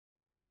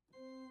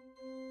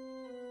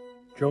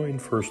Join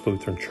First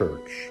Lutheran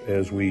Church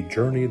as we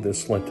journey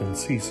this Lenten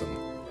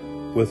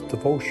season with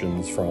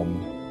devotions from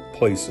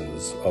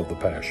Places of the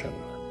Passion.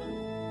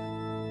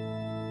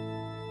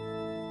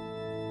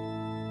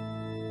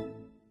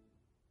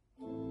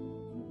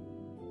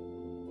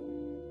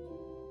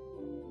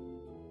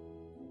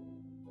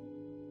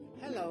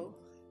 Hello,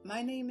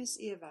 my name is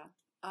Eva.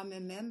 I'm a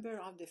member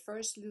of the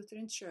First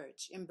Lutheran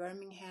Church in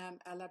Birmingham,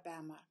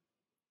 Alabama.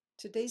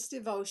 Today's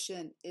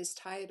devotion is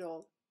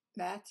titled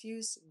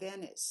Matthews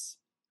Venice.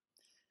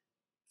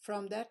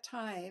 From that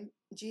time,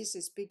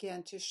 Jesus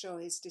began to show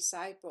his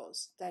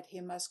disciples that he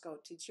must go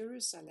to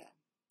Jerusalem.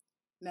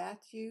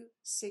 Matthew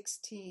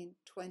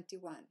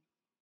 16:21.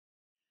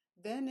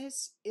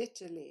 Venice,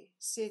 Italy,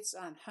 sits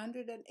on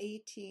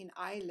 118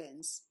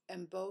 islands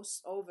and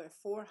boasts over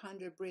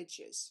 400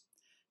 bridges.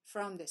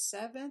 From the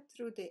 7th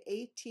through the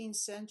 18th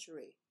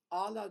century,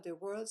 all of the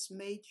world's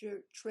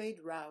major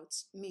trade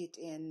routes met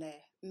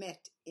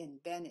in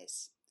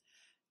Venice.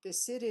 The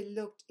city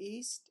looked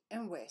east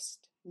and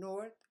west,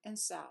 north and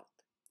south.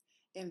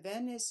 In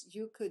Venice,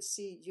 you could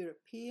see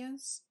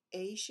Europeans,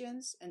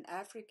 Asians, and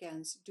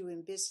Africans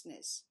doing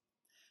business.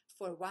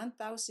 For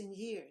 1,000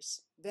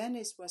 years,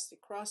 Venice was the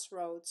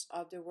crossroads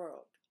of the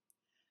world.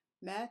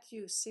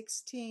 Matthew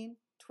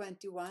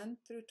 16:21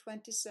 through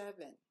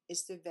 27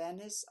 is the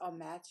Venice of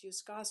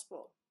Matthew's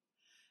Gospel.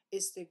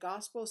 It's the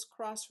Gospel's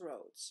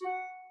crossroads.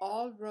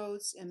 All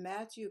roads in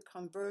Matthew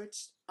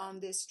converged on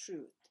this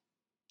truth.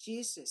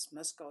 Jesus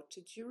must go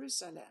to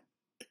Jerusalem.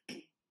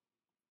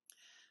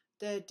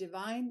 The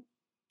divine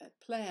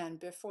plan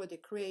before the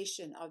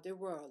creation of the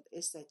world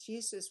is that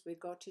Jesus will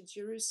go to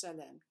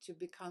Jerusalem to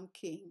become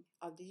king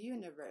of the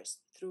universe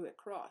through a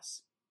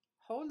cross.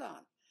 Hold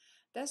on,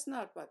 that's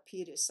not what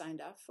Peter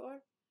signed up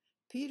for.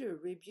 Peter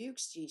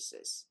rebukes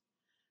Jesus.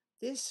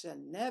 This shall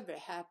never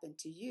happen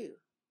to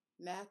you.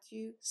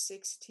 Matthew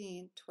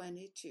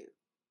 16:22.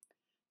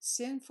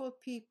 Sinful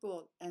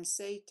people and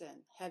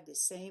Satan have the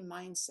same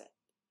mindset.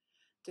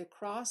 The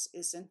cross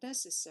isn't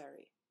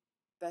necessary,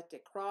 but the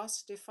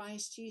cross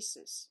defines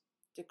Jesus.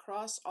 The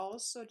cross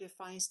also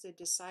defines the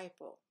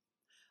disciple.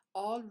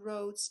 All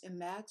roads in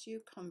Matthew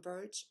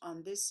converge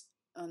on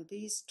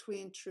these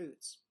twin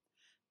truths.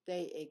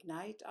 They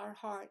ignite our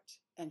heart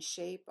and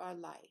shape our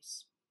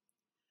lives.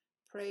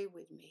 Pray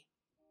with me.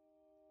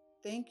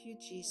 Thank you,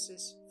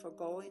 Jesus, for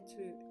going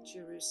to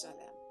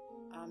Jerusalem.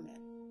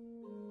 Amen.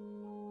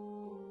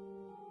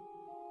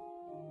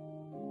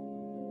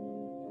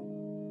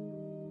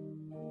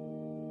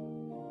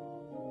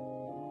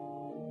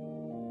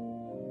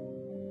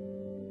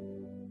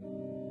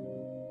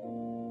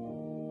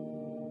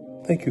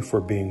 Thank you for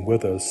being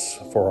with us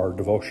for our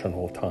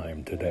devotional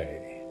time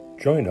today.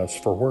 Join us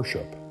for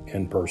worship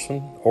in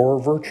person or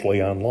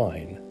virtually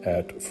online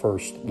at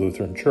First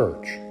Lutheran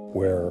Church,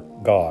 where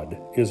God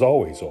is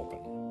always open.